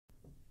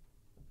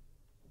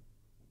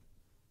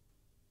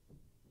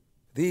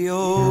The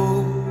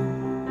open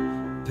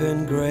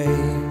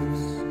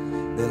graves,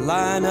 they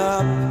line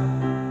up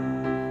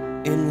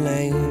in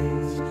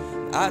lanes.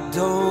 I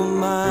don't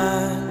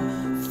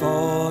mind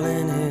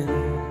falling in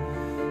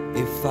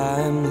if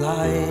I'm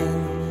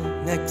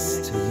lying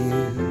next to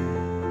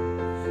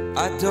you.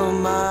 I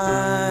don't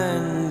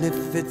mind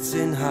if it's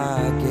in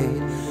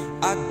Highgate.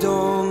 I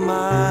don't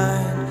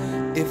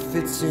mind if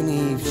it's in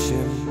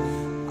Evesham.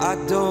 I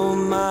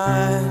don't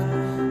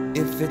mind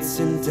if it's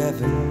in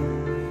Devon.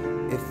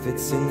 If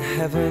it's in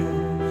heaven,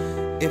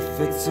 if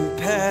it's in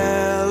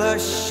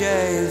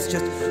Palaches,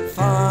 just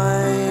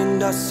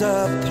find us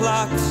a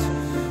plot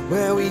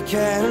where we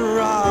can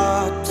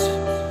rot.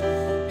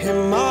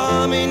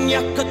 Imam in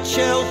Yakut,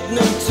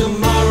 Cheltenham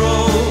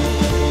tomorrow.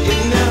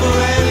 It never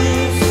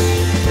ends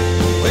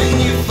when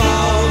you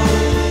found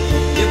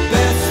your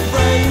best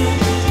friend,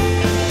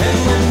 and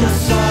when the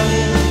sun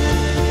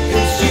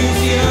consumes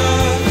the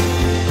earth,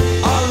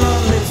 our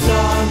love lives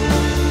on,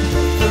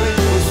 for it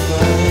was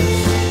first.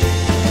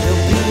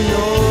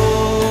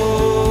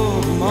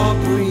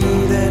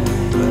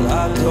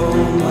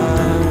 Don't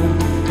mind,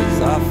 'cause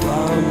I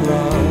found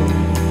love.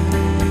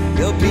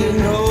 There'll be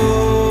no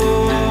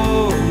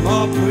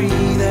more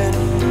breathing.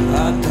 I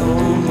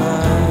don't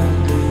mind,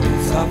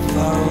 'cause I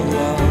found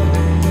love.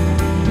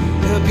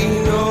 There'll be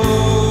no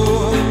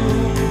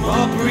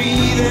more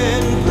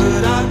breathing,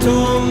 but I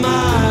don't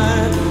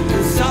mind,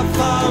 'cause I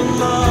found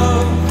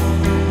love.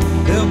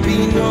 There'll be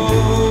no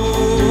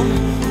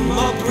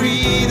more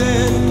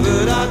breathing,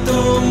 but I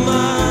don't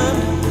mind,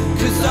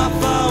 'cause I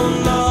found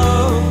love.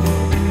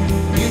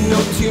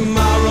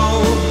 Tomorrow,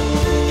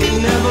 it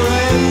never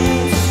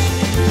ends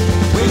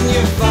when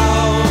you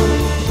found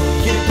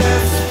your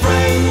best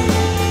friend,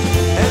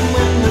 and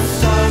when the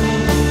sun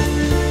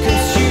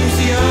consumes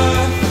the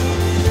earth,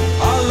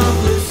 our love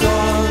lives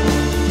on,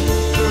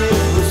 for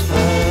it was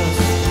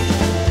first.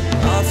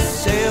 I'll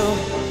sail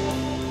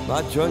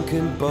my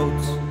drunken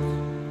boat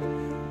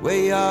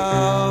way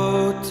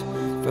out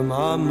from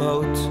our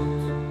moat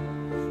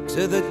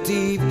to the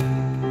deep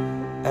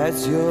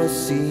azure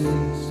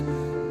seas,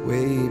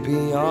 way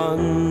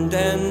beyond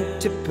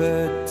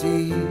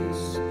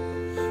Antipodes,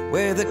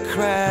 where the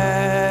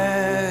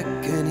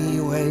Kraken he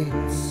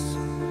waits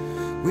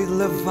with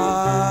Leviathan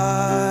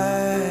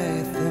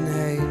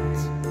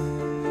hate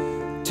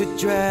to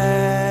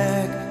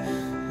drag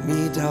me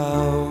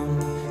down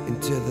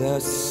into the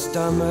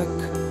stomach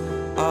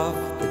of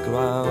the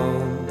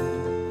ground.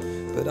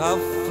 But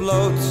I'll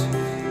float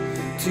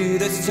to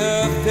the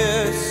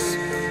surface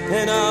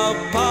and I'll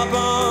pop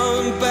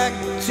on back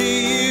to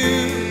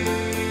you.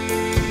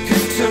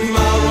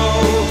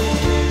 Tomorrow,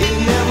 it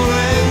never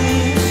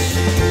ends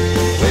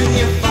when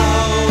you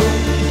found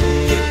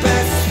your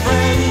best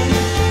friend,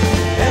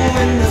 and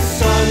when the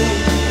sun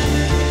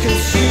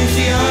consumes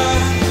the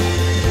earth,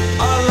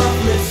 our love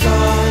lives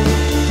on,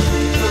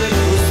 for it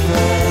was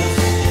first.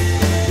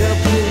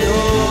 There'll be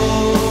no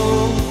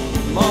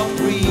more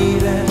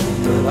breathing,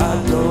 but I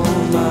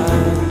don't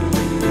mind,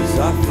 'cause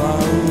I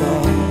found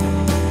love.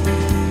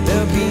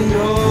 There'll be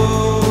no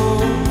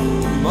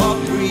more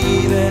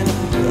breathing,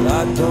 but I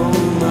don't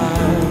mind.